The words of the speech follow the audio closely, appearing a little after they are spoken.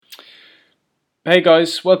Hey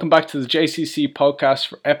guys, welcome back to the JCC podcast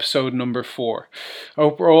for episode number 4. I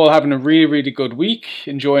hope we're all having a really good week,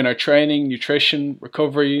 enjoying our training, nutrition,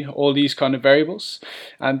 recovery, all these kind of variables.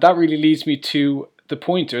 And that really leads me to the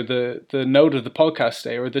point or the note of the podcast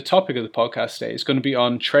today, or the topic of the podcast today is going to be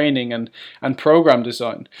on training and program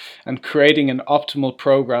design and creating an optimal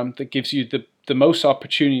program that gives you the most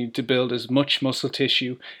opportunity to build as much muscle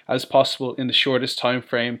tissue as possible in the shortest time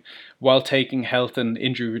frame while taking health and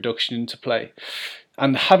injury reduction into play.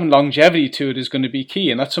 And having longevity to it is going to be key,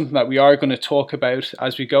 and that's something that we are going to talk about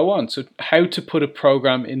as we go on. So how to put a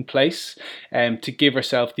program in place to give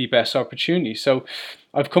ourselves the best opportunity. So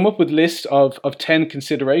I've come up with a list of 10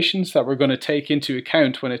 considerations that we're going to take into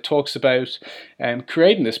account when it talks about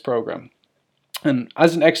creating this program. And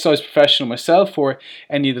as an exercise professional myself, or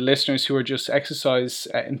any of the listeners who are just exercise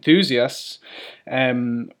enthusiasts,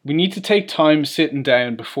 we need to take time sitting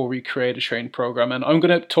down before we create a training program. And I'm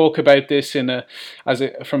going to talk about this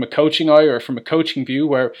from a coaching eye or from a coaching view,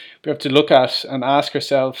 where we have to look at and ask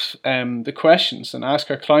ourselves the questions and ask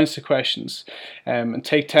our clients the questions, and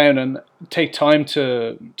take time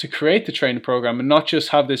to create the training program, and not just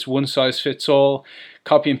have this one size fits all,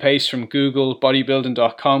 copy and paste from Google,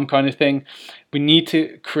 bodybuilding.com kind of thing. We need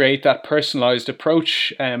to create that personalized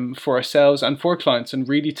approach for ourselves and for clients, and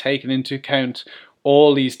really taking into account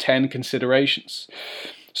all these 10 considerations.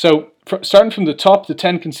 So starting from the top, the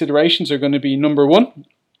 10 considerations are going to be: number one,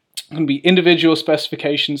 going to be individual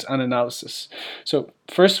specifications and analysis. So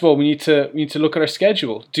first of all, we need to look at our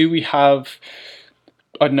schedule. Do we have,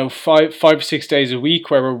 I don't know, 5 or 6 days a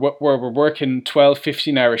week where we're working 12,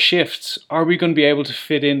 15-hour shifts? Are we going to be able to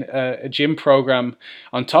fit in a gym program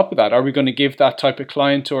on top of that? Are we going to give that type of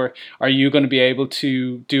client, or are you going to be able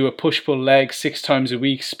to do a push-pull leg 6 times a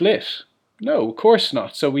week split? No, of course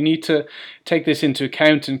not. So we need to take this into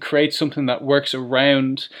account and create something that works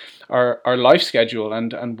around our life schedule,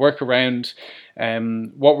 and work around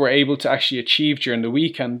what we're able to actually achieve during the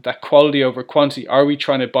week, and that quality over quantity. Are we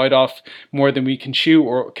trying to bite off more than we can chew,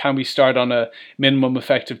 or can we start on a minimum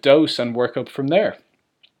effective dose and work up from there?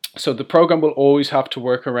 So the program will always have to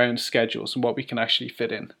work around schedules and what we can actually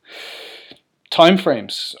fit in.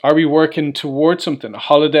 Timeframes. Are we working towards something, a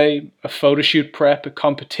holiday, a photo shoot prep, a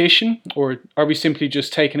competition, or are we simply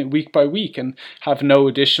just taking it week by week and have no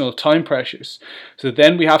additional time pressures? So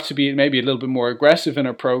then we have to be maybe a little bit more aggressive in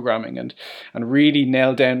our programming, and really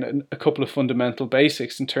nail down a couple of fundamental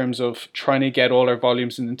basics in terms of trying to get all our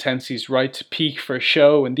volumes and intensities right to peak for a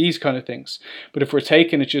show and these kind of things. But if we're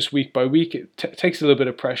taking it just week by week, it takes a little bit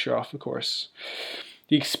of pressure off, of course.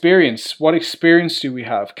 The experience. What experience do we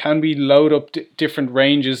have? Can we load up different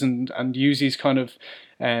ranges and use these kind of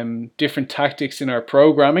different tactics in our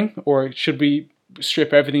programming? Or should we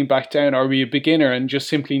strip everything back down? Are we a beginner and just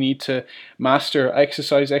simply need to master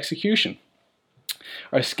exercise execution?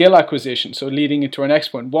 Our skill acquisition. So leading into our next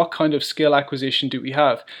point, what kind of skill acquisition do we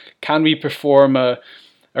have? Can we perform a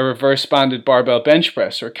reverse banded barbell bench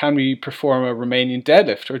press? Or can we perform a Romanian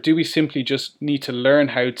deadlift? Or do we simply just need to learn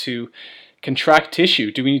how to contract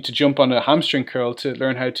tissue? Do we need to jump on a hamstring curl to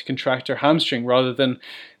learn how to contract our hamstring, rather than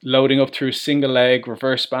loading up through a single leg,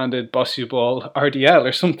 reverse banded, bossy ball, RDL,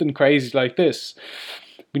 or something crazy like this?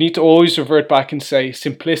 We need to always revert back and say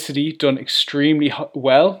simplicity done extremely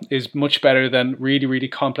well is much better than really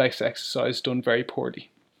complex exercise done very poorly.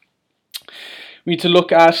 We need to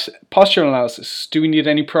look at postural analysis. Do we need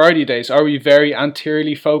any priority days? Are we very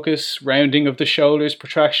anteriorly focused, rounding of the shoulders,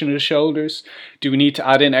 protraction of the shoulders? Do we need to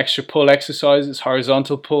add in extra pull exercises,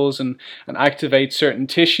 horizontal pulls, and activate certain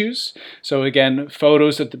tissues? So again,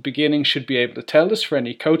 photos at the beginning should be able to tell us, for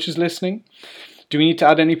any coaches listening. Do we need to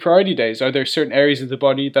add any priority days? Are there certain areas of the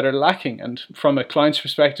body that are lacking? And from a client's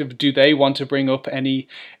perspective, do they want to bring up any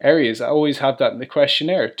areas? I always have that in the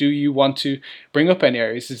questionnaire. Do you want to bring up any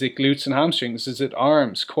areas? Is it glutes and hamstrings? Is it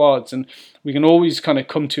arms, quads? And we can always kind of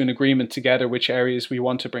come to an agreement together which areas we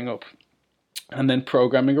want to bring up, and then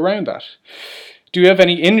programming around that. Do you have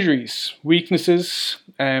any injuries, weaknesses,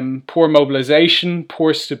 poor mobilization,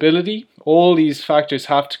 poor stability? All these factors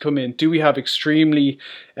have to come in. Do we have extremely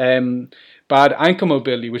bad ankle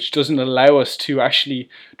mobility, which doesn't allow us to actually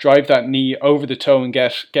drive that knee over the toe and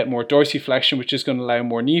get more dorsiflexion, which is going to allow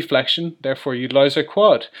more knee flexion, therefore utilize our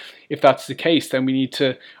quad? If that's the case, then we need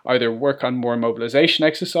to either work on more mobilization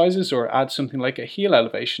exercises or add something like a heel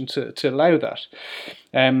elevation to allow that.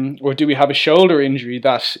 Or do we have a shoulder injury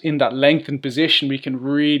that in that lengthened position we can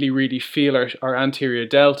really feel our anterior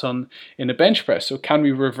delt in a bench press? So can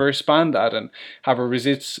we reverse band that and have a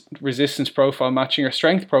resistance profile matching our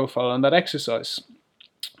strength profile on that exercise?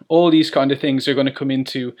 All these kind of things are going to come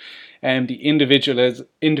into the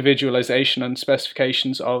individualization and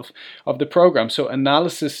specifications of the program. So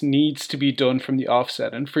analysis needs to be done from the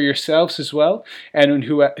offset, and for yourselves as well, and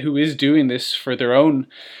who is doing this for their own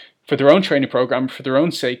training program, for their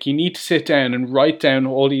own sake, you need to sit down and write down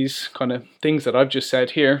all these kind of things that I've just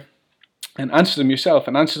said here and answer them yourself,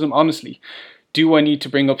 and answer them honestly. Do I need to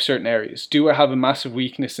bring up certain areas? Do I have a massive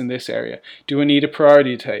weakness in this area? Do I need a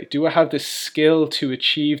priority today? Do I have the skill to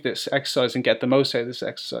achieve this exercise and get the most out of this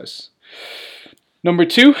exercise? Number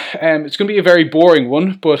 2, it's going to be a very boring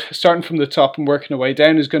one, but starting from the top and working our way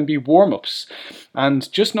down is going to be warm-ups. And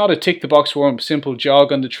just not a tick-the-box warm-up, simple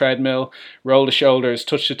jog on the treadmill, roll the shoulders,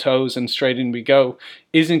 touch the toes, and straight in we go,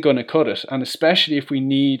 isn't going to cut it. And especially if we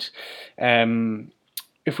need...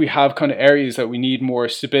 if we have kind of areas that we need more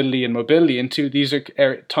stability and mobility into, these are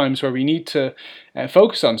times where we need to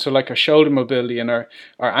focus on. So like our shoulder mobility and our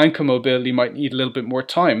ankle mobility might need a little bit more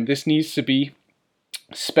time. This needs to be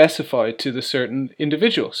specified to the certain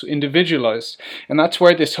individual, so individualized. And that's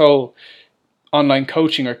where this whole online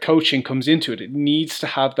coaching or coaching comes into it. It needs to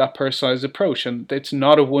have that personalized approach, and it's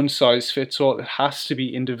not a one size fits all. It has to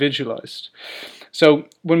be individualized. So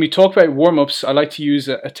when we talk about warm-ups, I like to use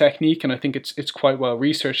a technique, and I think it's quite well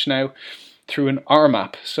researched now, through an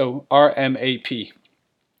RMAP, so RMAP.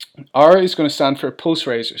 R is going to stand for pulse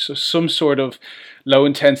raiser, so some sort of low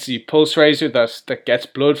intensity pulse raiser that gets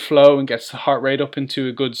blood flow and gets the heart rate up into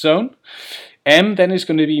a good zone. M then is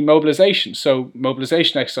going to be mobilization. So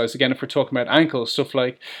mobilization exercise, again, if we're talking about ankles, stuff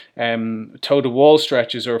like toe to wall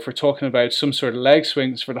stretches, or if we're talking about some sort of leg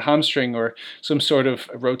swings for the hamstring, or some sort of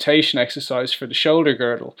rotation exercise for the shoulder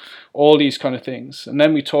girdle, all these kind of things. And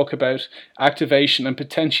then we talk about activation and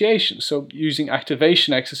potentiation. So using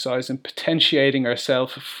activation exercise and potentiating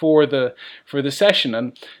ourselves for the session,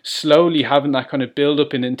 and slowly having that kind of build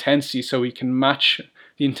up in intensity so we can match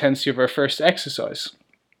the intensity of our first exercise.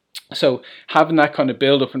 So having that kind of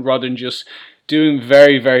build up, and rather than just doing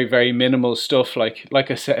very, very, very minimal stuff like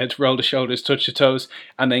I said, roll the shoulders, touch the toes,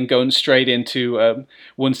 and then going straight into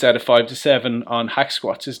one set of 5 to 7 on hack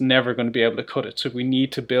squats is never going to be able to cut it. So we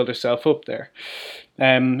need to build ourselves up there.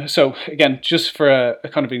 So again, just for a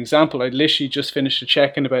kind of example, I literally just finished a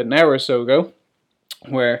check-in about an hour or so ago,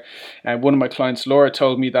 where one of my clients, Laura,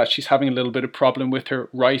 told me that she's having a little bit of problem with her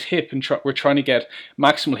right hip, and we're trying to get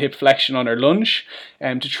maximal hip flexion on her lunge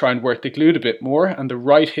to try and work the glute a bit more, and the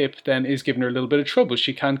right hip then is giving her a little bit of trouble.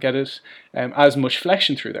 She can't get it as much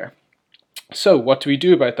flexion through there. So what do we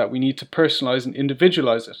do about that? We need to personalize and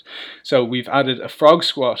individualize it. So we've added a frog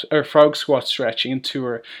squat stretching into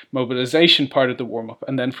our mobilization part of the warm-up,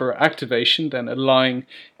 and then for activation, then a lying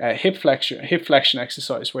hip flexion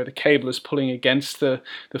exercise where the cable is pulling against the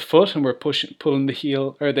foot, and we're pulling the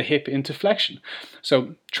heel or the hip into flexion.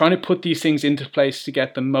 So trying to put these things into place to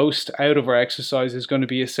get the most out of our exercise is going to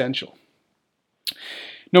be essential.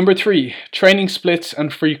 Number 3, training splits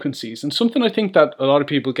and frequencies. And something I think that a lot of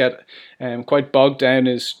people get quite bogged down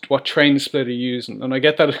is, what training split are you using? And I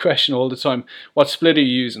get that question all the time. What split are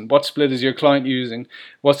you using? What split is your client using?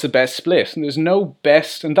 What's the best split? And there's no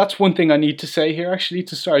best, and that's one thing I need to say here actually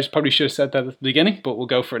to start. I probably should have said that at the beginning, but we'll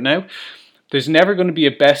go for it now. There's never going to be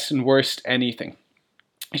a best and worst anything.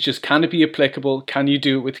 It's just, can it be applicable? Can you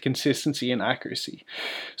do it with consistency and accuracy?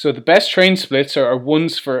 So the best training splits are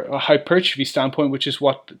ones for a hypertrophy standpoint, which is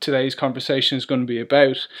what today's conversation is going to be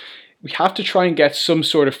about. We have to try and get some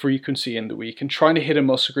sort of frequency in the week, and trying to hit a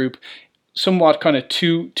muscle group somewhat kind of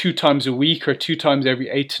two times a week, or 2 times every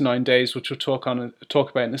 8 to 9 days, which we'll talk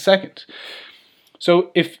about in a second. So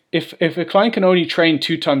if a client can only train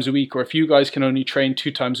 2 times a week, or if you guys can only train 2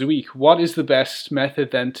 times a week, what is the best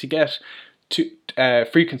method then to get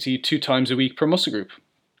frequency 2 times a week per muscle group?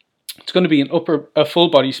 It's going to be a full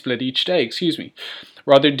body split each day,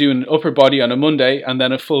 rather than doing an upper body on a Monday and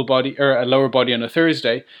then a full body or a lower body on a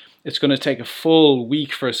Thursday. It's going to take a full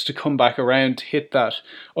week for us to come back around to hit that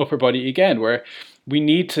upper body again, where we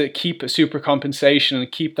need to keep a super compensation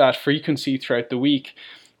and keep that frequency throughout the week,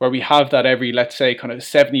 where we have that every, let's say, kind of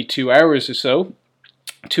 72 hours or so,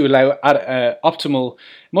 to allow optimal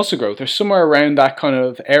muscle growth, or somewhere around that kind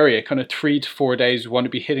of area, kind of 3 to 4 days. We want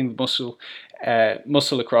to be hitting the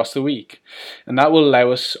muscle across the week, and that will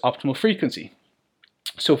allow us optimal frequency.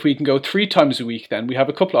 So if we can go 3 times a week, then we have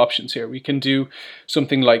a couple of options here. We can do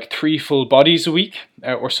something like 3 full bodies a week,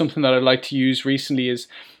 or something that I like to use recently is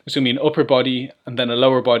there's going to be an upper body and then a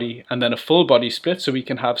lower body and then a full body split, so we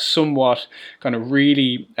can have somewhat kind of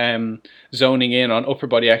really zoning in on upper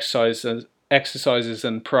body exercises exercises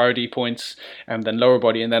and priority points, and then lower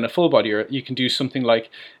body and then a full body. Or you can do something like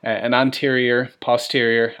an anterior,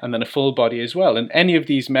 posterior, and then a full body as well. And any of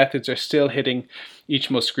these methods are still hitting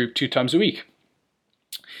each muscle group 2 times a week.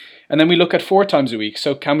 And then we look at 4 times a week.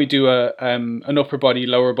 So can we do an upper body,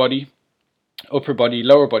 lower body, upper body,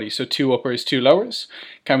 lower body? So 2 uppers, 2 lowers.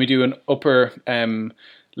 Can we do an upper, an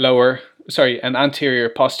anterior,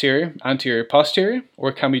 posterior?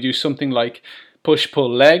 Or can we do something like push, pull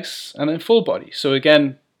legs and then full body? So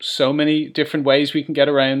again, so many different ways we can get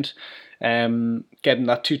around getting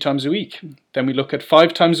that 2 times a week. Then we look at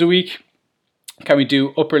 5 times a week. Can we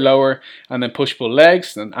do upper, lower, and then push, pull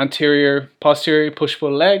legs, then anterior, posterior, push,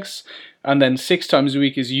 pull legs? And then 6 times a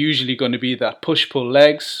week is usually going to be that push, pull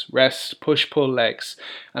legs, rest, push, pull legs.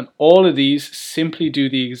 And all of these simply do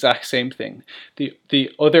the exact same thing.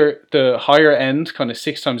 The higher end, kind of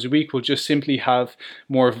 6 times a week, will just simply have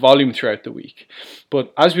more volume throughout the week.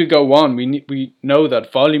 But as we go on, we know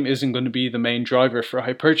that volume isn't going to be the main driver for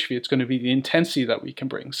hypertrophy. It's going to be the intensity that we can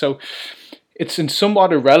bring. So it's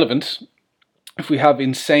somewhat irrelevant if we have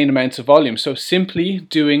insane amounts of volume. So simply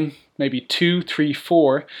doing maybe 2, 3,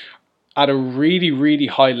 4 at a really, really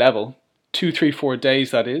high level, 2, 3, 4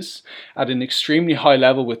 days that is, at an extremely high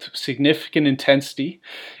level with significant intensity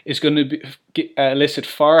is going to elicit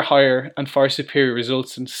far higher and far superior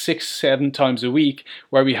results than 6, 7 times a week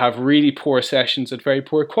where we have really poor sessions at very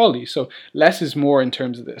poor quality. So less is more in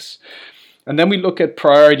terms of this. And then we look at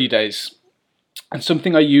priority days. And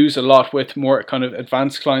something I use a lot with more kind of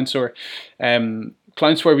advanced clients or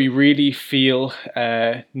clients where we really feel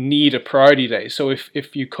need a priority day. So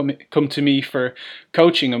if you come to me for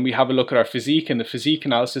coaching and we have a look at our physique and the physique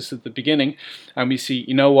analysis at the beginning, and we see,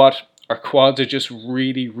 you know what, our quads are just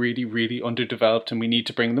really, really, really underdeveloped and we need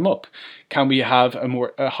to bring them up. Can we have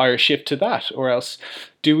a higher shift to that? Or else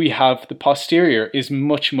do we have the posterior is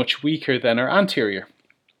much, much weaker than our anterior?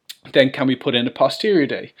 Then can we put in a posterior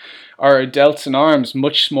day? Are our delts and arms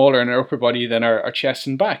much smaller in our upper body than our chest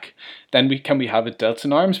and back? Then can we have a delts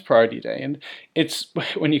and arms priority day? And it's,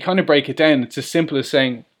 when you kind of break it down, it's as simple as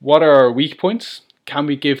saying, what are our weak points? Can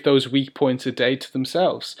we give those weak points a day to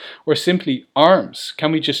themselves? Or simply arms.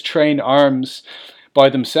 Can we just train arms by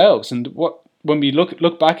themselves? And when we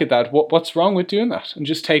look back at that, what's wrong with doing that? And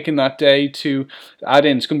just taking that day to add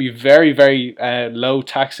in, it's going to be very, very low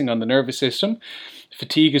taxing on the nervous system.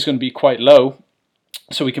 Fatigue is going to be quite low,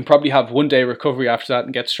 so we can probably have 1 day recovery after that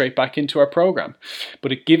and get straight back into our program.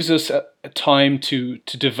 But it gives us a time to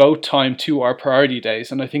devote time to our priority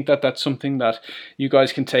days, and I think that that's something that you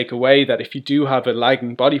guys can take away, that if you do have a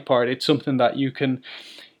lagging body part, it's something that you can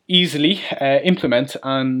easily implement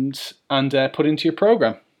and put into your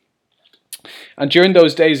program. And during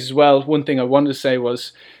those days as well, one thing I wanted to say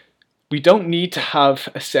was, we don't need to have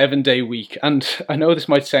a 7-day week. And I know this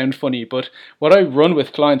might sound funny, but what I run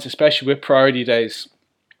with clients, especially with priority days,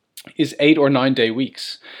 is 8 or 9 day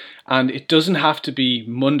weeks. And it doesn't have to be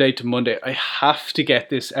Monday to Monday. I have to get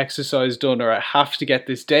this exercise done, or I have to get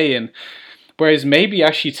this day in. Whereas maybe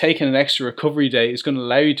actually taking an extra recovery day is going to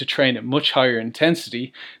allow you to train at much higher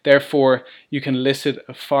intensity. Therefore, you can elicit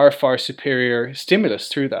a far, far superior stimulus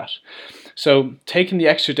through that. So taking the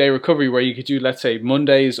extra day recovery where you could do, let's say,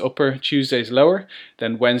 Mondays upper, Tuesdays lower,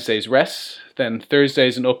 then Wednesdays rest, then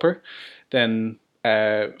Thursdays an upper, then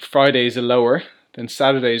Fridays a lower, then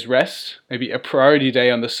Saturdays rest, maybe a priority day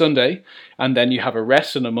on the Sunday, and then you have a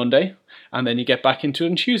rest on a Monday, and then you get back into it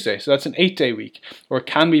on Tuesday. So that's an 8-day week. Or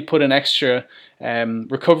can we put an extra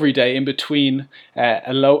recovery day in between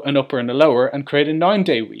an upper and a lower and create a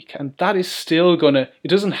 9-day week? And that is still it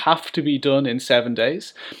doesn't have to be done in 7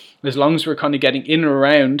 days. As long as we're kind of getting in and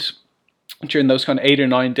around during those kind of 8 or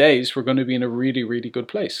 9 days, we're going to be in a really, really good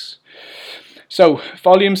place. So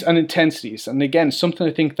volumes and intensities. And again, something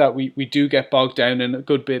I think that we do get bogged down in a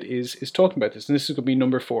good bit is talking about this. And this is going to be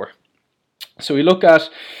number 4. So we look at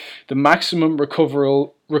the maximum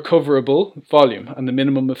recoverable volume and the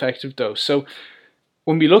minimum effective dose. So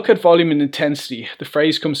when we look at volume and intensity, the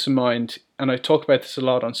phrase comes to mind, and I talk about this a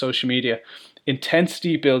lot on social media,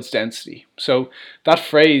 intensity builds density. So that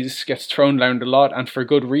phrase gets thrown around a lot, and for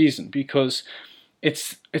good reason, because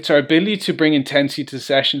it's our ability to bring intensity to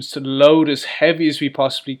sessions, to load as heavy as we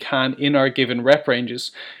possibly can in our given rep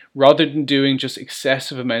ranges, rather than doing just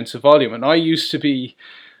excessive amounts of volume. And I used to be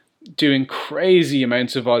doing crazy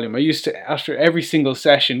amounts of volume. I used to, after every single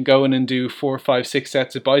session, go in and do 4, 5, 6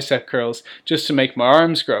 sets of bicep curls just to make my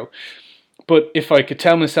arms grow. But if I could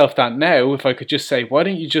tell myself that now, if I could just say, why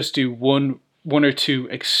don't you just do one or two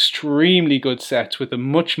extremely good sets with a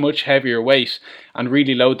much, much heavier weight and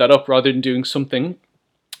really load that up, rather than doing something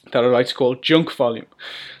that I like to call junk volume.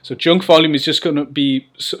 So junk volume is just going to be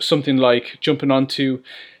something like jumping onto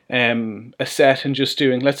a set and just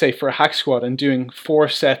doing, let's say for a hack squat, and doing 4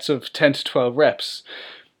 sets of 10 to 12 reps.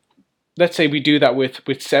 Let's say we do that with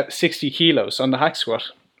 60 kilos on the hack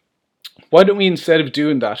squat. Why don't we, instead of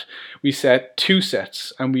doing that, we set 2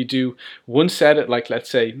 sets and we do 1 set at, like, let's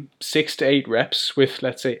say 6 to 8 reps with,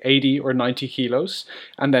 let's say 80 or 90 kilos,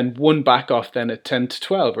 and then 1 back off then at 10 to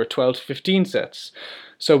 12 or 12 to 15 sets.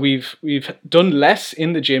 So we've done less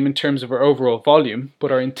in the gym in terms of our overall volume,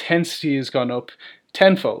 but our intensity has gone up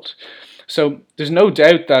tenfold. So there's no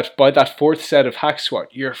doubt that by that 4th set of hack squat,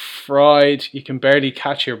 you're fried, you can barely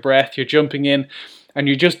catch your breath, you're jumping in, and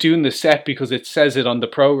you're just doing the set because it says it on the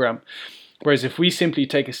program. Whereas if we simply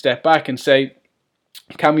take a step back and say,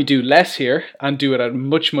 can we do less here and do it at a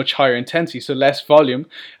much, much higher intensity, so less volume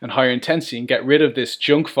and higher intensity, and get rid of this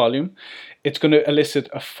junk volume, it's going to elicit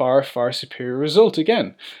a far, far superior result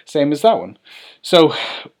again, same as that one. So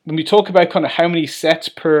when we talk about kind of how many sets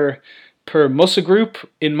per muscle group,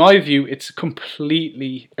 in my view, it's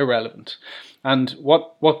completely irrelevant. And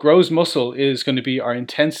what grows muscle is going to be our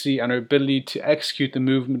intensity and our ability to execute the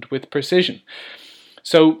movement with precision.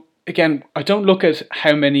 So again, I don't look at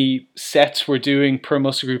how many sets we're doing per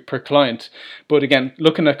muscle group per client, but again,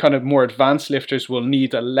 looking at kind of more advanced lifters will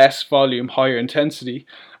need a less volume, higher intensity,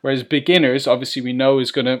 whereas beginners, obviously we know,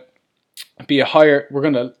 is going to be we're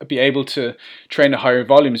going to be able to train at higher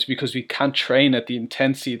volumes because we can't train at the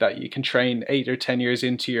intensity that you can train 8 or 10 years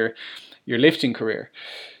into your lifting career.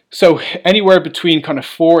 So anywhere between kind of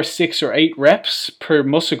 4, 6 or 8 reps per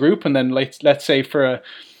muscle group, and then let's say for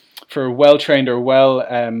a well-trained or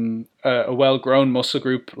a well-grown muscle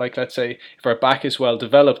group, like let's say if our back is well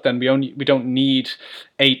developed, then we don't need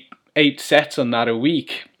eight sets on that a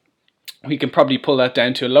week. We can probably pull that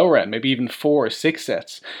down to a lower end, maybe even 4 or 6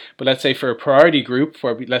 sets. But let's say for a priority group,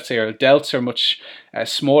 where let's say our delts are much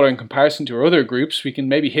smaller in comparison to our other groups, we can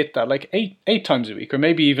maybe hit that like eight times a week, or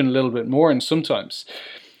maybe even a little bit more in sometimes.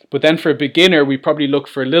 But then for a beginner, we probably look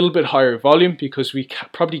for a little bit higher volume because we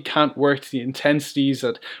probably can't work the intensities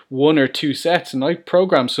at 1 or 2 sets. And I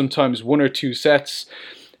program sometimes 1 or 2 sets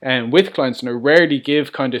with clients, and I rarely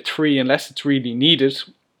give kind of 3 unless it's really needed.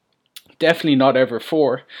 Definitely not ever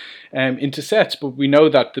 4 into sets, but we know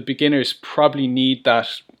that the beginners probably need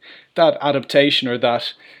that adaptation, or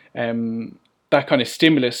that kind of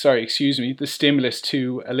stimulus. The stimulus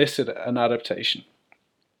to elicit an adaptation.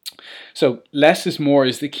 So less is more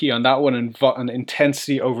is the key on that one, and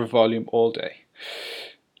intensity over volume all day.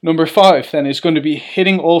 Number 5 then is going to be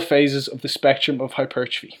hitting all phases of the spectrum of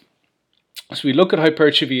hypertrophy. So we look at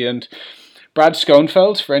hypertrophy, and Brad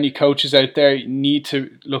Schoenfeld, for any coaches out there, you need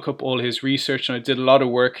to look up all his research. And I did a lot of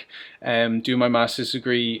work doing my master's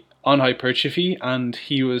degree on hypertrophy, and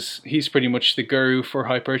he's pretty much the guru for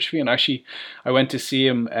hypertrophy. And actually, I went to see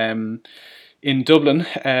him in Dublin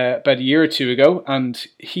about a year or 2 ago, and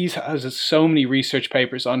he has so many research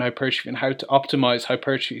papers on hypertrophy and how to optimize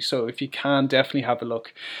hypertrophy. So if you can, definitely have a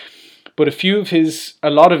look. But a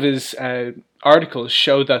lot of his articles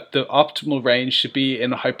show that the optimal range should be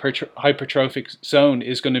in a hypertrophic zone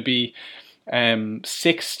is going to be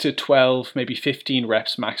 6 to 12, maybe 15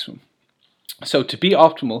 reps maximum. So to be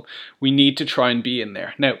optimal, we need to try and be in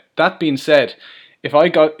there. Now, that being said, if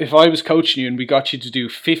I was coaching you and we got you to do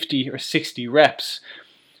 50 or 60 reps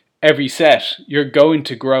every set, you're going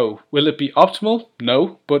to grow. Will it be optimal?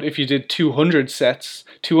 No. But if you did 200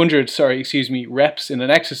 reps in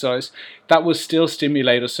an exercise, that will still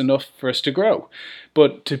stimulate us enough for us to grow.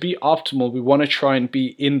 But to be optimal, we want to try and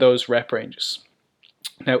be in those rep ranges.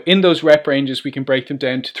 Now, in those rep ranges, we can break them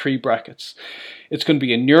down to 3 brackets. It's going to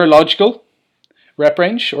be a neurological rep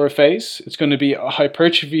range or a phase. It's going to be a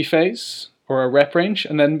hypertrophy phase or a rep range,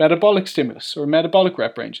 and then metabolic stimulus or metabolic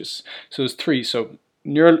rep ranges. So there's 3. So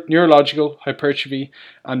neurological, hypertrophy,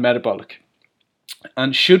 and metabolic.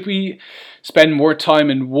 And should we spend more time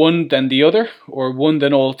in one than the other, or one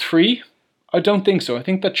than all 3? I don't think so. I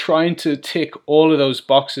think that trying to tick all of those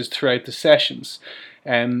boxes throughout the sessions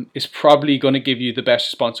is probably going to give you the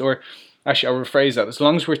best response. Or actually, I'll rephrase that. As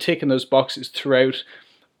long as we're ticking those boxes throughout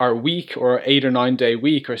our week, or our 8 or 9 day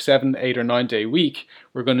week, or 7, 8 or 9 day week,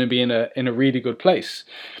 we're going to be in a really good place.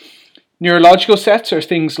 Neurological sets are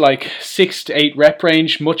things like 6 to 8 rep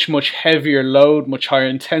range, much heavier load, much higher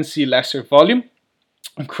intensity, lesser volume,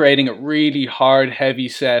 and creating a really hard, heavy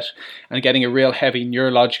set and getting a real heavy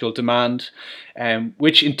neurological demand,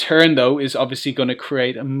 which in turn, though, is obviously going to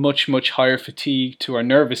create a much higher fatigue to our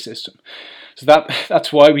nervous system. So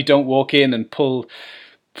that's why we don't walk in and pull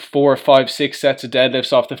 4, 5, 6 sets of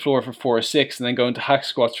deadlifts off the floor for 4 or 6, and then go into hack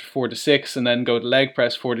squats for 4 to 6, and then go to leg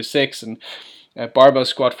press 4 to 6, and barbell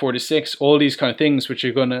squat 4 to 6, all these kind of things which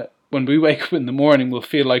are going to, when we wake up in the morning, we'll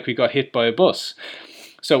feel like we got hit by a bus.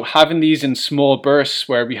 So having these in small bursts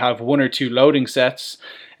where we have 1 or 2 loading sets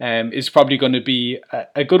is probably going to be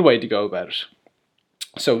a good way to go about it.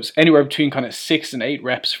 So anywhere between kind of 6 and 8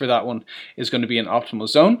 reps for that one is going to be an optimal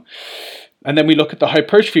zone. And then we look at the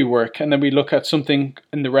hypertrophy work, and then we look at something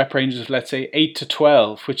in the rep ranges of, let's say, 8 to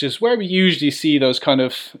 12, which is where we usually see those kind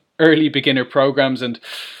of early beginner programs. And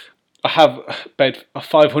I have about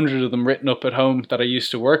 500 of them written up at home that I used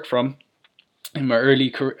to work from in my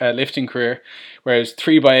early lifting career, where it was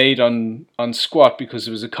 3x8 on squat because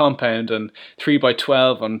it was a compound, and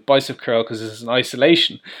 3x12 on bicep curl because it's an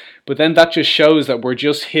isolation. But then that just shows that we're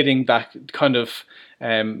just hitting that kind of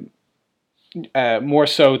more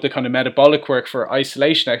so the kind of metabolic work for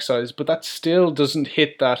isolation exercise, but that still doesn't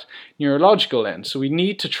hit that neurological end. So we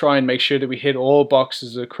need to try and make sure that we hit all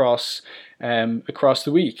boxes across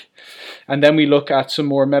the week. And then we look at some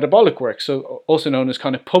more metabolic work, so also known as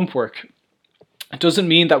kind of pump work. It doesn't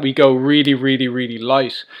mean that we go really, really, really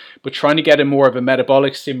light, but trying to get a more of a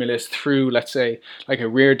metabolic stimulus through, let's say, like a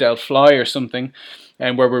rear delt fly or something,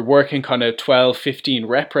 and where we're working kind of 12, 15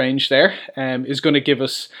 rep range there, is going to give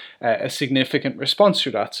us a significant response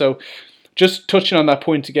to that. So just touching on that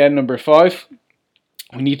point again, number 5,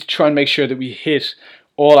 we need to try and make sure that we hit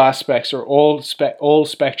all aspects or all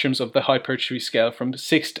spectrums of the hypertrophy scale from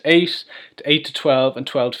 6 to 8 to 8 to 12 and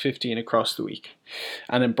 12 to 15 across the week.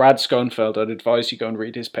 And then Brad Schoenfeld, I'd advise you go and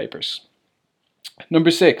read his papers.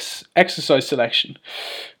 Number 6, exercise selection.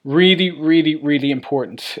 Really, really, really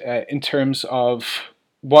important in terms of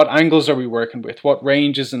what angles are we working with, what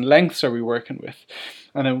ranges and lengths are we working with.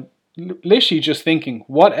 And then literally just thinking,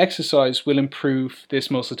 what exercise will improve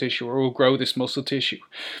this muscle tissue or will grow this muscle tissue?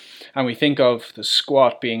 And we think of the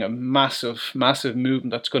squat being a massive, massive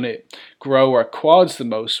movement that's going to grow our quads the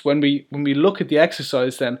most. When we look at the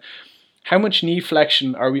exercise, then how much knee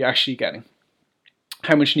flexion are we actually getting?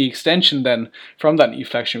 How much knee extension then from that knee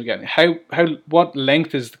flexion are we getting? What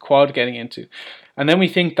length is the quad getting into? And then we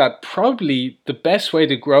think that probably the best way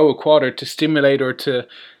to grow a quad or to stimulate or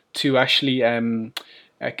to actually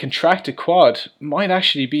contract a quad might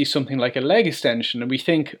actually be something like a leg extension. And we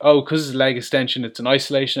think, oh, because it's a leg extension, it's an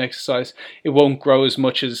isolation exercise, it won't grow as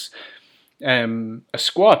much as a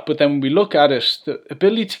squat. But then when we look at it, the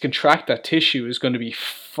ability to contract that tissue is going to be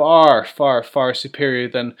far, far, far superior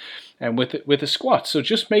than with a squat. So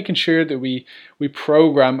just making sure that we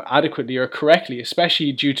program adequately or correctly,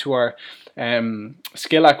 especially due to our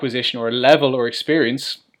skill acquisition or level or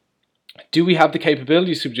experience. Do we have the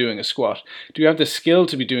capabilities of doing a squat? Do we have the skill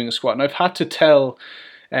to be doing a squat? And I've had to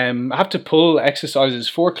I have to pull exercises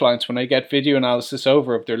for clients when I get video analysis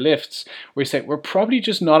over of their lifts, where we say, we're probably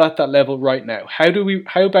just not at that level right now.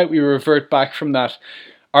 How about we revert back from that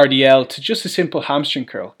RDL to just a simple hamstring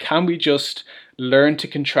curl? Can we just learn to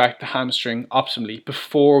contract the hamstring optimally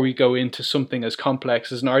before we go into something as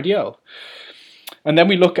complex as an RDL? And then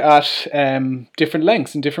we look at different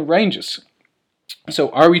lengths and different ranges. So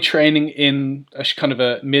are we training in a kind of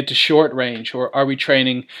a mid to short range, or are we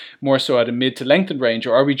training more so at a mid to lengthened range,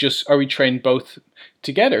 or are we training both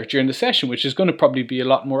together during the session, which is going to probably be a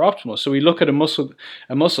lot more optimal? So we look at a muscle.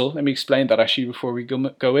 Let me explain that actually before we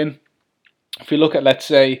go in. If we look at, let's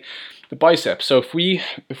say, the bicep. So if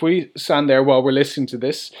we stand there while we're listening to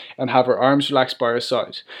this and have our arms relaxed by our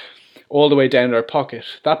side, all the way down in our pocket,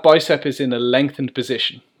 that bicep is in a lengthened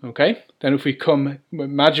position. Okay, then if we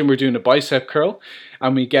imagine we're doing a bicep curl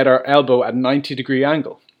and we get our elbow at a 90-degree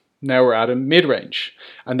angle. Now we're at a mid-range.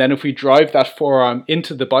 And then if we drive that forearm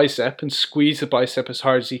into the bicep and squeeze the bicep as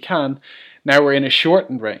hard as you can, now we're in a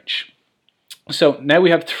shortened range. So now we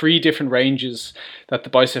have 3 different ranges that the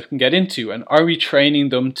bicep can get into. And are we training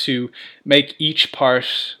them to make each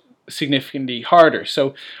part significantly harder?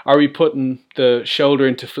 So are we putting the shoulder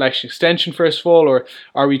into flexion extension first of all, or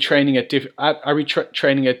are we training at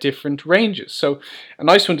training at different ranges? So a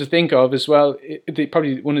nice one to think of as well,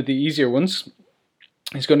 probably one of the easier ones,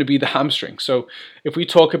 is going to be the hamstring. So if we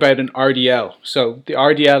talk about an RDL, so the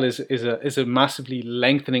RDL is a massively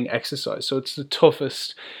lengthening exercise. So it's the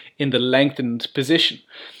toughest in the lengthened position.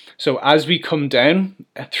 So as we come down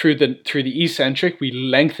through the eccentric, we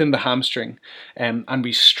lengthen the hamstring and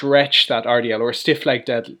we stretch that RDL, or a stiff leg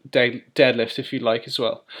deadlift if you like as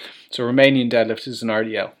well. So Romanian deadlift is an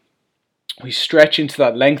RDL. We stretch into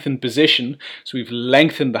that lengthened position, so we've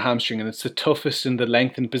lengthened the hamstring, and it's the toughest in the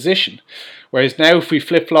lengthened position. Whereas now if we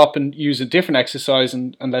flip-flop and use a different exercise,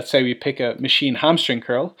 and let's say we pick a machine hamstring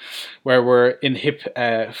curl, where we're in hip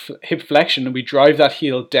flexion and we drive that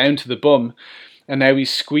heel down to the bum, and now we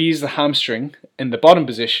squeeze the hamstring in the bottom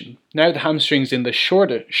position. Now the hamstring's in the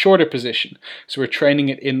shorter position, so we're training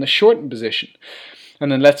it in the shortened position.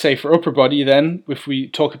 And then let's say for upper body, then if we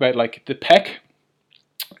talk about like the pec,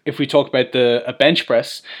 if we talk about a bench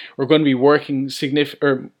press, we're going to be working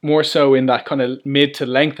more so in that kind of mid to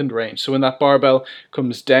lengthened range. So when that barbell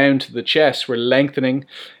comes down to the chest, we're lengthening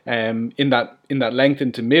in that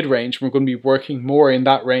lengthened to mid range. We're going to be working more in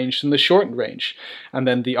that range than the shortened range. And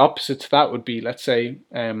then the opposite to that would be, let's say,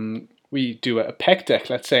 we do a pec deck,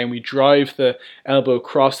 let's say, and we drive the elbow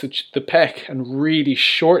across the pec and really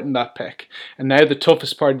shorten that pec. And now the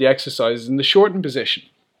toughest part of the exercise is in the shortened position.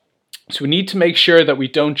 So we need to make sure that we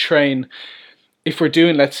don't train, if we're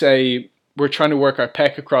doing, let's say, we're trying to work our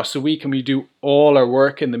pec across the week and we do all our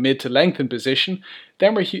work in the mid to lengthened position,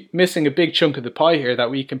 then we're missing a big chunk of the pie here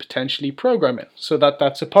that we can potentially program in. So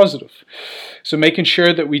that's a positive. So making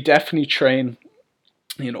sure that we definitely train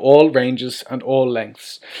in all ranges and all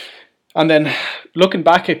lengths. And then looking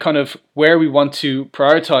back at kind of where we want to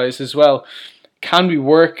prioritize as well, can we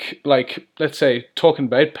work, like, let's say, talking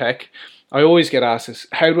about pec, I always get asked this,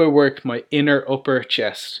 how do I work my inner upper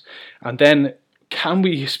chest? And then can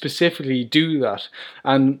we specifically do that?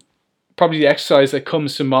 And probably the exercise that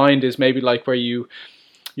comes to mind is maybe like where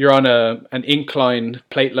you're on an incline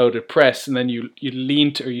plate loaded press, and then you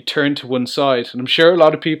lean to, or you turn to one side. And I'm sure a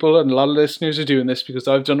lot of people and a lot of listeners are doing this because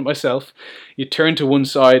I've done it myself. You turn to one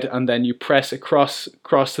side and then you press across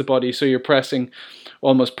the body, so you're pressing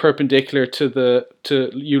almost perpendicular to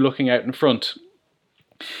you looking out in front.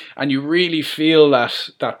 And you really feel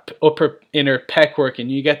that upper inner pec work,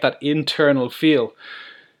 and you get that internal feel.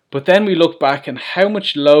 But then we look back and how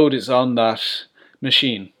much load is on that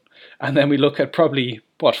machine. And then we look at probably,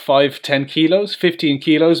 5-10 kilos, 15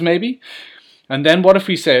 kilos maybe. And then what if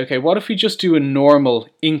we say, okay, what if we just do a normal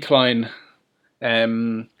incline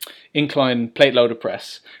plate loader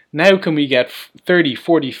press? Now can we get 30,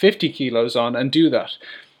 40, 50 kilos on and do that?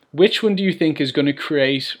 Which one do you think is going to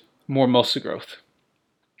create more muscle growth?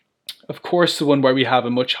 Of course, the one where we have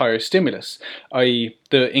a much higher stimulus, i.e.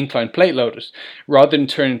 the incline plate loaded, rather than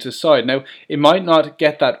turning to the side. Now, it might not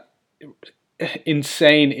get that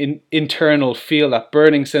insane internal feel, that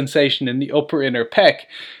burning sensation in the upper inner pec,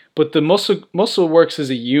 but the muscle works as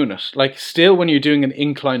a unit. Like, still when you're doing an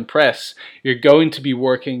incline press, you're going to be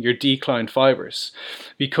working your decline fibers,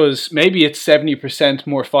 because maybe it's 70%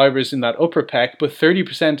 more fibers in that upper pec, but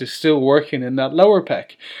 30% is still working in that lower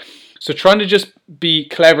pec. So trying to just be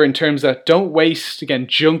clever in terms that don't waste, again,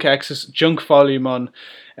 junk volume on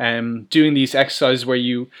doing these exercises where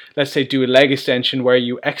you, let's say, do a leg extension where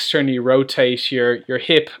you externally rotate your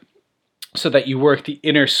hip so that you work the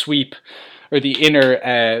inner sweep or the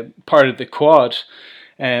inner part of the quad.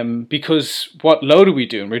 Because what load are we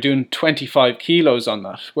doing? We're doing 25 kilos on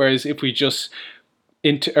that. Whereas if we just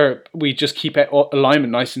keep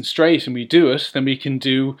alignment nice and straight and we do it, then we can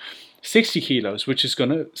do 60 kilos, which is going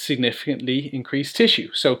to significantly increase tissue.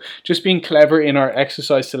 So just being clever in our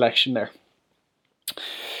exercise selection there.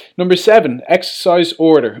 Number 7, exercise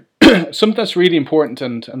order. Something that's really important,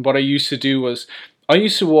 and what I used to do was I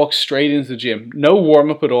used to walk straight into the gym, no warm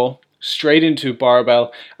up at all, straight into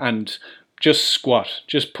barbell and just squat.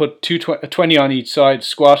 Just put 20 on each side,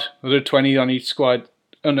 squat, another 20 on each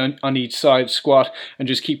side, squat, and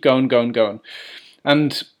just keep going.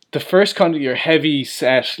 And the first kind of your heavy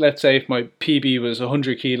set, let's say if my PB was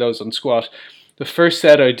 100 kilos on squat, the first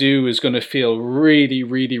set I do is going to feel really,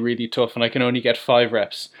 really, really tough, and I can only get 5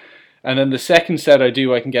 reps. And then the second set I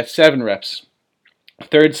do, I can get 7 reps.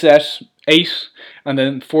 Third set, 8, and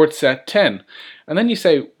then fourth set, 10. And then you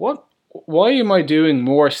say, what? Why am I doing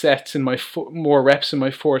more sets in more reps in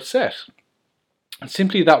my fourth set? It's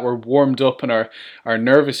simply that we're warmed up and our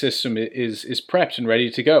nervous system is prepped and ready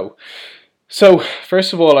to go. So,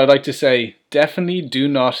 first of all, I'd like to say, definitely do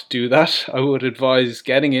not do that. I would advise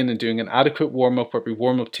getting in and doing an adequate warm-up where we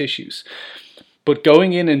warm up tissues. But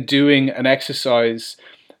going in and doing an exercise,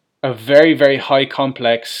 a very, very high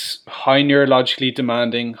complex, high neurologically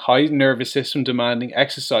demanding, high nervous system demanding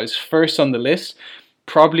exercise first on the list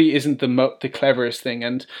probably isn't the cleverest thing.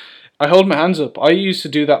 And I hold my hands up. I used to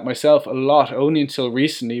do that myself a lot, only until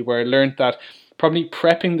recently, where I learned that probably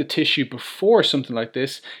prepping the tissue before something like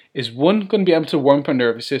this is, one, going to be able to warm up our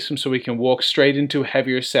nervous system so we can walk straight into a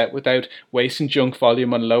heavier set without wasting junk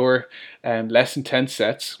volume on lower, less intense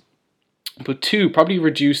sets. But 2, probably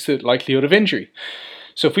reduce the likelihood of injury.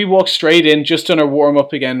 So if we walk straight in, just on our warm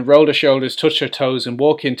up again, roll the shoulders, touch our toes, and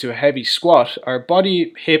walk into a heavy squat, our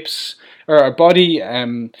body, hips,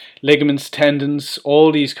 ligaments, tendons,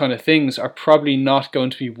 all these kind of things are probably not going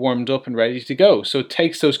to be warmed up and ready to go. So it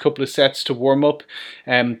takes those couple of sets to warm up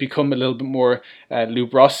and become a little bit more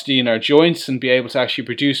lubrosity in our joints and be able to actually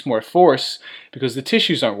produce more force because the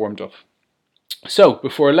tissues aren't warmed up. So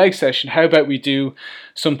before a leg session, how about we do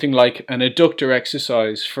something like an adductor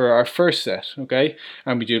exercise for our first set, okay?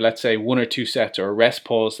 And we do, let's say, 1 or 2 sets or a rest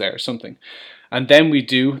pause there or something. And then we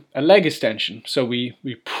do a leg extension. So we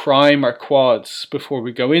prime our quads before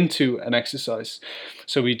we go into an exercise.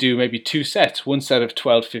 So we do maybe 2 sets, 1 set of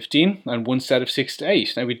 12, 15 and 1 set of 6 to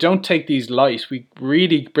 8. Now we don't take these light, we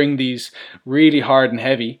really bring these really hard and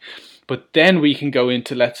heavy. But then we can go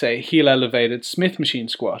into, let's say, heel elevated Smith machine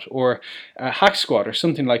squat or a hack squat or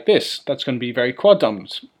something like this. That's going to be very quad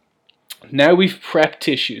dominant. Now we've prepped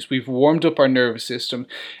tissues, we've warmed up our nervous system,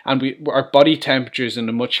 and our body temperature is in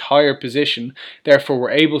a much higher position. Therefore,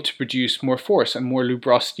 we're able to produce more force and more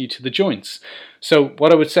lubrosity to the joints. So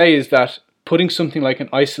what I would say is that putting something like an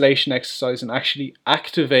isolation exercise and actually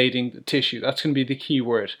activating the tissue, that's going to be the key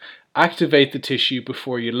word. Activate the tissue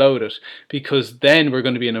before you load it, because then we're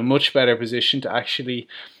going to be in a much better position to actually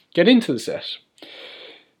get into the set.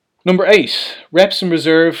 Number 8, reps in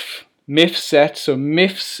reserve, MIF set. So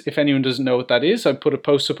MIFs, if anyone doesn't know what that is, I put a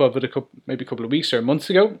post up of it maybe a couple of weeks or months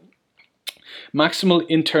ago. Maximal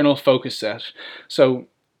internal focus set. So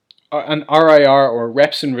an RIR or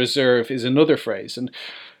reps in reserve is another phrase. And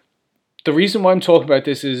the reason why I'm talking about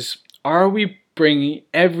this is, are we bringing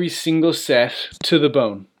every single set to the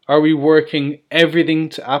bone? Are we working everything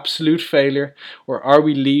to absolute failure, or are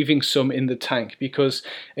we leaving some in the tank? Because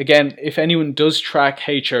again, if anyone does track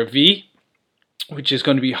HRV, which is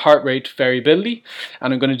going to be heart rate variability,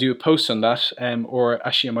 and I'm going to do a post on that, or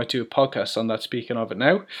actually I might do a podcast on that, speaking of it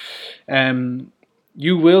now,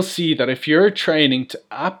 you will see that if you're training to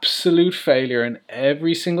absolute failure in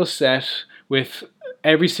every single set with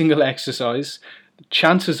every single exercise,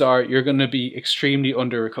 chances are you're going to be extremely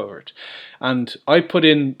under recovered. And I put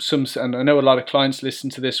in some, and I know a lot of clients listen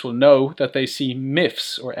to this will know that they see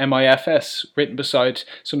MIFs or MIFS written beside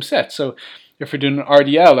some sets. So if we're doing an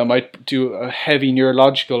RDL, I might do a heavy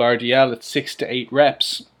neurological RDL at 6 to 8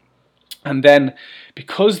 reps. And then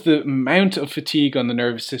because the amount of fatigue on the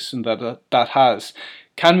nervous system that has,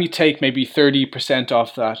 can we take maybe 30%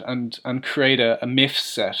 off that and create a MIF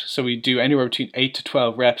set? So we do anywhere between 8 to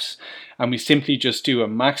 12 reps, and we simply just do a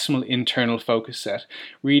maximal internal focus set,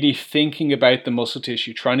 really thinking about the muscle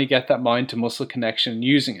tissue, trying to get that mind to muscle connection and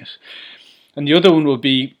using it. And the other one will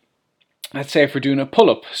be, let's say if we're doing a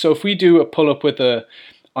pull-up. So if we do a pull-up with the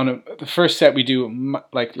first set we do,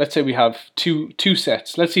 like let's say we have two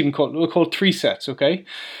sets, we'll call it 3 sets, okay?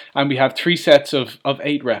 And we have 3 sets of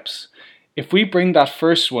 8 reps. If we bring that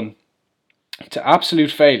first one to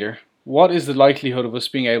absolute failure, what is the likelihood of us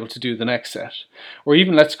being able to do the next set? Or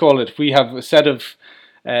even, let's call it, if we have a set of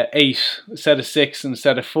 8, a set of 6 and a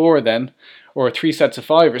set of 4 then, or 3 sets of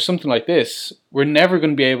 5 or something like this, we're never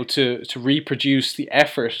going to be able to reproduce the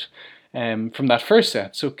effort from that first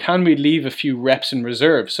set. So can we leave a few reps in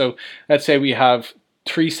reserve? So let's say we have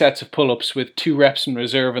 3 sets of pull-ups with 2 reps in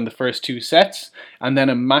reserve in the first 2 sets, and then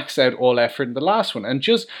a max out all effort in the last one, and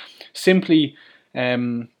just simply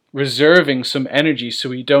reserving some energy so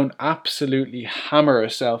we don't absolutely hammer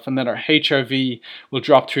ourselves, and then our HRV will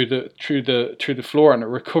drop through the floor, and our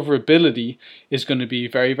recoverability is going to be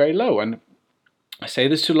very, very low. And I say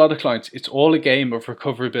this to a lot of clients, it's all a game of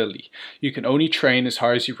recoverability. You can only train as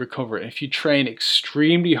hard as you recover. If you train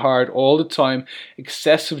extremely hard all the time,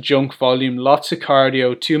 excessive junk volume, lots of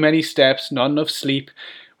cardio, too many steps, not enough sleep,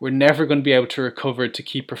 we're never going to be able to recover to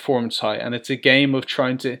keep performance high. And it's a game of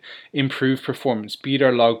trying to improve performance, beat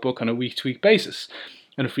our logbook on a week-to-week basis.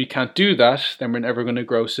 And if we can't do that, then we're never going to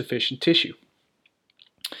grow sufficient tissue.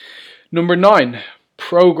 Number 9,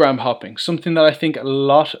 program hopping, something that I think a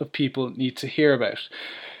lot of people need to hear about.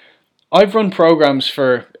 I've run programs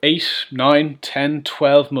for 8, 9, 10,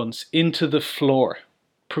 12 months into the floor,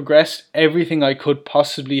 progressed everything I could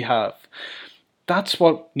possibly have. That's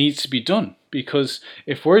what needs to be done. Because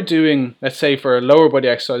if we're doing, let's say for a lower body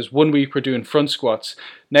exercise, 1 week we're doing front squats,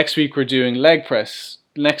 next week we're doing leg press,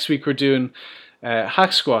 next week we're doing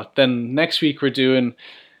hack squat, then next week we're doing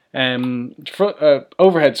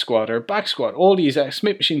overhead squat or back squat, all these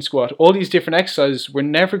Smith machine squat, all these different exercises, we're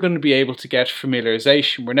never going to be able to get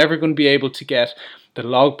familiarization. We're never going to be able to get the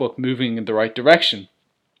logbook moving in the right direction.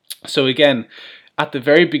 So again, at the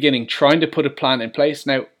very beginning, trying to put a plan in place.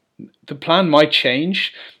 Now, the plan might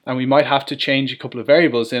change and we might have to change a couple of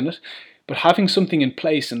variables in it, but having something in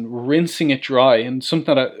place and rinsing it dry, and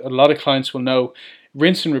something that a lot of clients will know,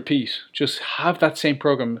 rinse and repeat. Just have that same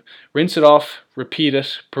program, rinse it off, repeat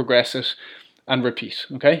it, progress it, and repeat.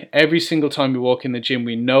 Okay, every single time we walk in the gym,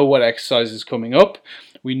 we know what exercise is coming up.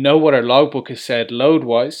 We know what our logbook has said load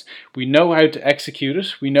wise. We know how to execute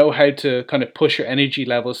it. We know how to kind of push our energy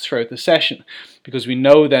levels throughout the session, because we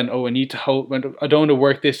know then, oh, I need to hold, I don't want to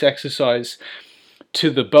work this exercise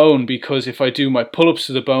to the bone, because if I do my pull-ups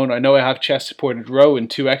to the bone, I know I have chest supported row in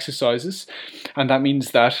 2 exercises, and that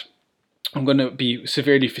means that I'm going to be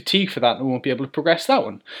severely fatigued for that and I won't be able to progress that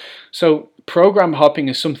one. So program hopping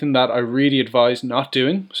is something that I really advise not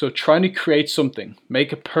doing. So trying to create something,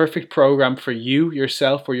 make a perfect program for you,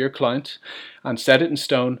 yourself, or your client, and set it in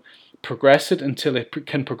stone, progress it until it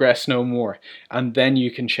can progress no more, and then you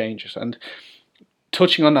can change it. And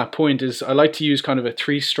touching on that point is, I like to use kind of a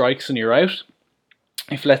 3 strikes and you're out.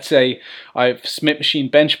 If, let's say, I've Smith machine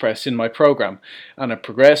bench press in my program and I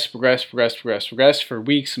progress for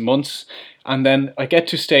weeks and months, and then I get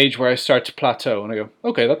to a stage where I start to plateau and I go,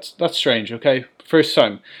 okay, that's strange. Okay, first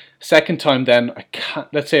time. Second time, then I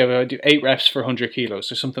can't, let's say I do 8 reps for 100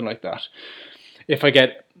 kilos or something like that. If I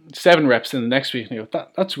get 7 reps in the next week, and I go,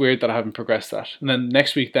 that's weird that I haven't progressed that. And then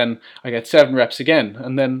next week, then I get 7 reps again,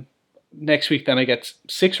 and then next week then I get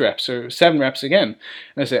 6 reps or 7 reps again,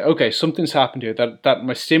 and I say, okay, something's happened here, that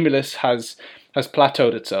my stimulus has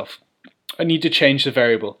plateaued itself. I need to change the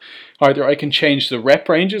variable. Either I can change the rep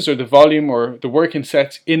ranges or the volume or the working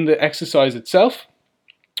sets in the exercise itself,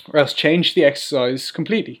 or else change the exercise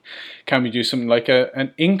completely. Can we do something like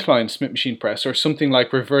an incline Smith machine press, or something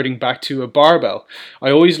like reverting back to a barbell?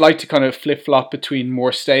 I always like to kind of flip-flop between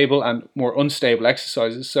more stable and more unstable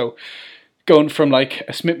exercises. So going from like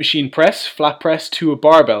a Smith machine press, flat press, to a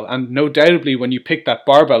barbell, and no doubtably when you pick that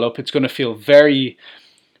barbell up, it's going to feel very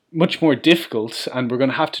much more difficult, and we're going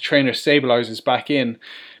to have to train our stabilizers back in.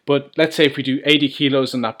 But let's say if we do 80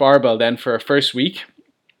 kilos on that barbell then for our first week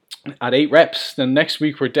at 8 reps, then next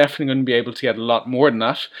week we're definitely going to be able to get a lot more than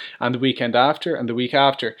that, and the weekend after, and the week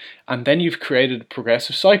after, and then you've created a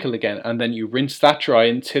progressive cycle again, and then you rinse that dry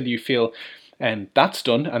until you feel and that's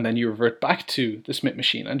done, and then you revert back to the Smith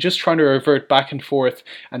machine, and just trying to revert back and forth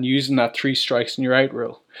and using that 3 strikes and you're out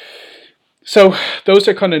rule. So those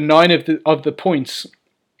are kind of 9 of the points.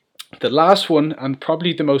 The last one, and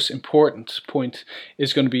probably the most important point,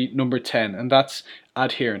 is going to be number 10, and that's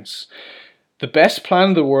adherence. The best plan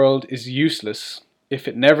in the world is useless if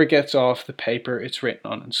it never gets off the paper it's written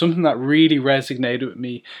on. And something that really resonated with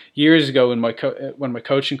me years ago when my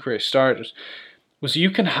coaching career started was,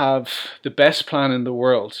 you can have the best plan in the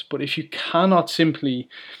world, but if you cannot simply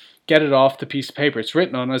get it off the piece of paper it's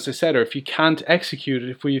written on, as I said, or if you can't execute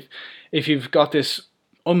it, if you've got this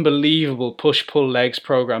unbelievable push-pull legs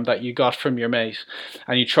program that you got from your mate,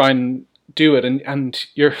 and you try and do it, and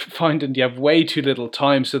you're finding you have way too little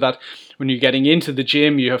time, so that when you're getting into the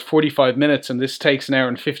gym you have 45 minutes and this takes an hour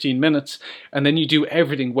and 15 minutes, and then you do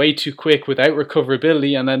everything way too quick without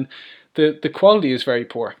recoverability, and then the quality is very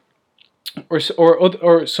poor. Or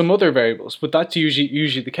some other variables, but that's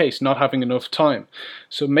usually the case, not having enough time.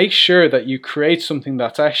 So make sure that you create something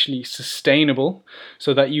that's actually sustainable,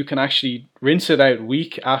 so that you can actually rinse it out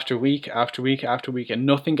week after week after week after week, and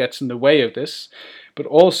nothing gets in the way of this, but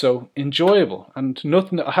also enjoyable. And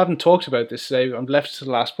nothing that I haven't talked about this today, I'm left to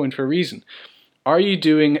the last point for a reason. Are you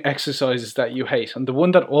doing exercises that you hate? And the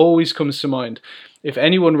one that always comes to mind, if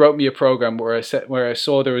anyone wrote me a program where I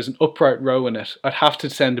saw there was an upright row in it, I'd have to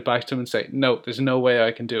send it back to them and say, no, there's no way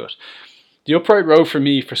I can do it. The upright row for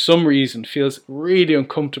me, for some reason, feels really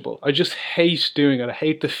uncomfortable. I just hate doing it. I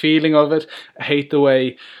hate the feeling of it. I hate the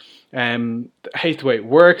way it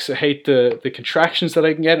works. I hate the contractions that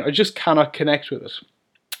I can get. I just cannot connect with it.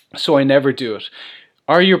 So I never do it.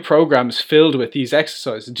 Are your programs filled with these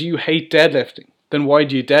exercises? Do you hate deadlifting? Then why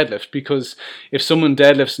do you deadlift? Because if someone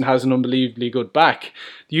deadlifts and has an unbelievably good back,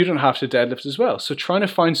 you don't have to deadlift as well. So trying to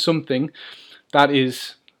find something that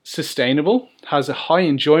is sustainable, has a high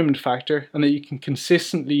enjoyment factor, and that you can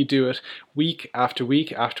consistently do it week after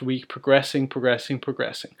week after week, progressing,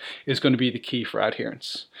 is going to be the key for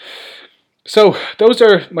adherence. So those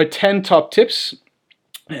are my 10 top tips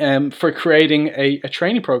for creating a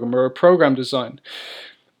training program or a program design.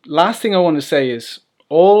 Last thing I want to say is,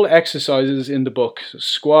 all exercises in the book, so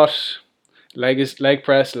squat, leg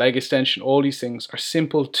press, leg extension, all these things are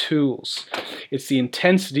simple tools. It's the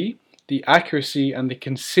intensity, the accuracy, and the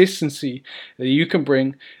consistency that you can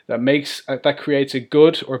bring that creates a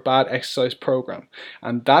good or bad exercise program.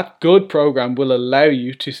 And that good program will allow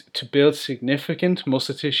you to build significant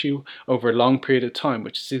muscle tissue over a long period of time,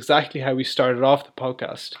 which is exactly how we started off the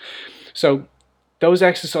podcast. So those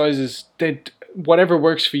exercises, whatever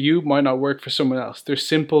works for you might not work for someone else. They're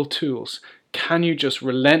simple tools. Can you just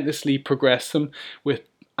relentlessly progress them with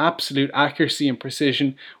absolute accuracy and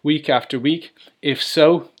precision week after week? If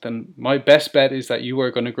so, then my best bet is that you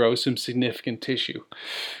are going to grow some significant tissue.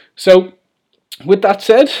 So with that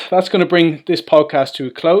said, that's going to bring this podcast to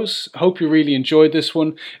a close. I hope you really enjoyed this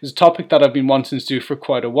one. It's a topic that I've been wanting to do for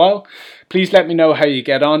quite a while. Please let me know how you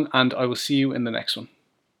get on, and I will see you in the next one.